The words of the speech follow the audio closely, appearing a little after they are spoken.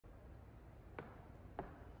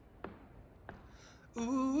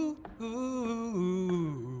Ooh, ooh,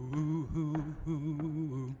 ooh, ooh,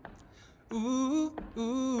 ooh,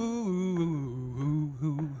 ooh,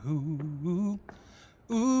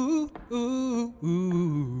 ooh,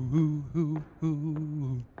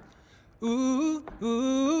 ooh,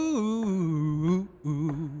 ooh,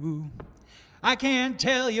 ooh. I can't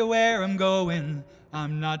tell you where I'm going,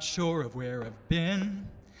 I'm not sure of where I've been,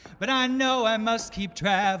 but I know I must keep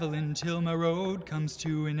traveling till my road comes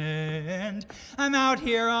to an end. I'm out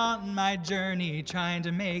here on my journey trying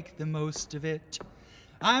to make the most of it.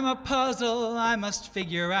 I'm a puzzle, I must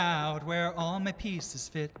figure out where all my pieces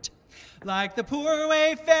fit. Like the poor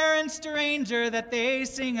wayfaring stranger that they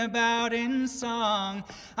sing about in song,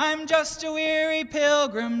 I'm just a weary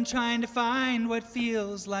pilgrim trying to find what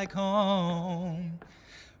feels like home.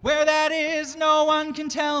 Where that is, no one can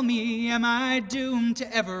tell me, am I doomed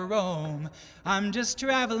to ever roam? I'm just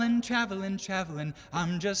traveling, traveling, traveling,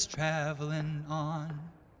 I'm just traveling on.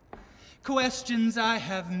 Questions I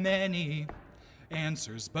have many,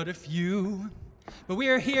 answers but a few. But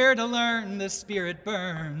we're here to learn the Spirit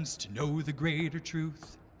burns, to know the greater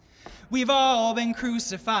truth. We've all been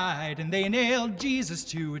crucified and they nailed Jesus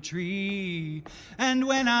to a tree. And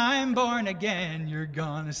when I'm born again, you're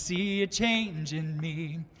gonna see a change in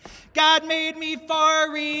me. God made me for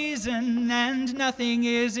a reason and nothing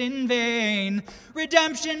is in vain.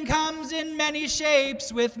 Redemption comes in many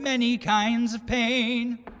shapes with many kinds of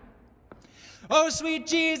pain. Oh, sweet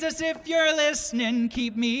Jesus, if you're listening,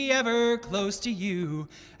 keep me ever close to you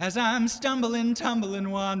as I'm stumbling, tumbling,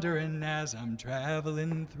 wandering, as I'm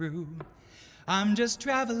traveling through. I'm just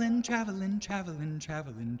traveling, traveling, traveling,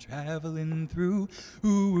 traveling, traveling through.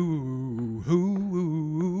 Ooh, ooh, ooh,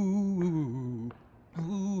 ooh,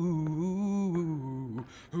 ooh,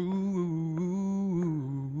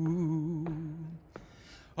 ooh.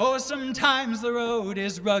 Oh, sometimes the road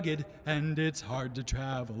is rugged and it's hard to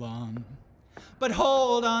travel on. But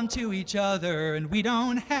hold on to each other and we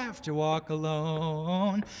don't have to walk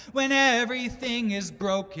alone. When everything is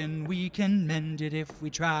broken, we can mend it if we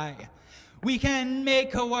try. We can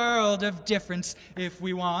make a world of difference if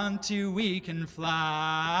we want to, we can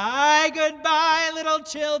fly. Goodbye, little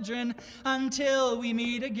children, until we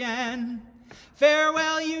meet again.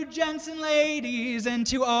 Farewell, you gents and ladies, and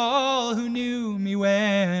to all who knew me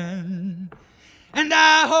when. And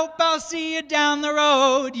I hope I'll see you down the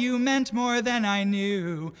road, you meant more than I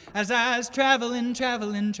knew, as I was traveling,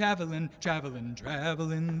 traveling, traveling, traveling,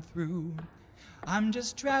 traveling through. I'm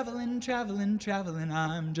just traveling, traveling, traveling,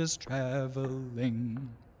 I'm just traveling.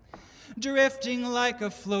 Drifting like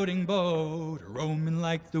a floating boat, roaming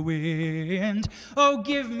like the wind. Oh,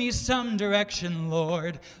 give me some direction,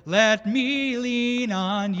 Lord, let me lean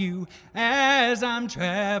on you, as I'm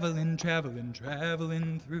traveling, traveling,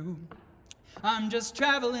 traveling through. I'm just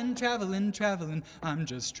traveling, traveling, traveling, I'm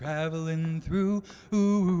just traveling through.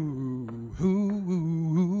 Ooh, ooh,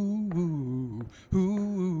 ooh, ooh,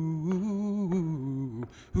 ooh,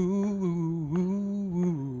 ooh,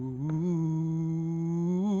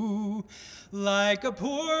 ooh. Like a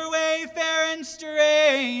poor wayfaring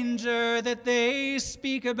stranger that they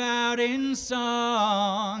speak about in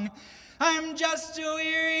song, I'm just a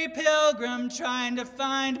weary pilgrim trying to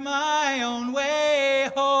find my own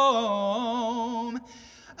way home.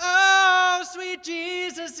 Oh, sweet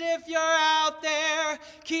Jesus, if you're out there,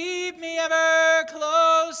 keep me ever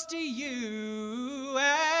close to you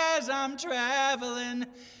as I'm traveling,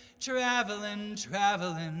 traveling,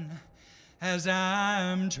 traveling, as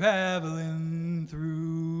I'm traveling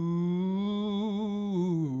through.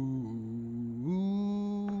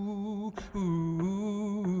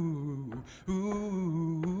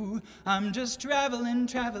 I'm just traveling,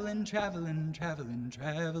 traveling, traveling, traveling,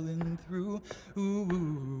 traveling through.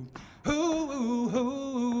 Ooh, ooh,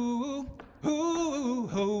 ooh, ooh, ooh,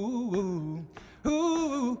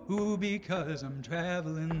 ooh, ooh, because I'm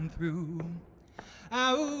traveling through.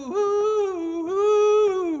 Ooh, ooh,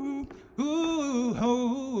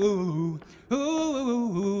 ooh, ooh,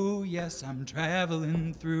 ooh, yes, I'm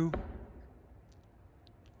traveling through.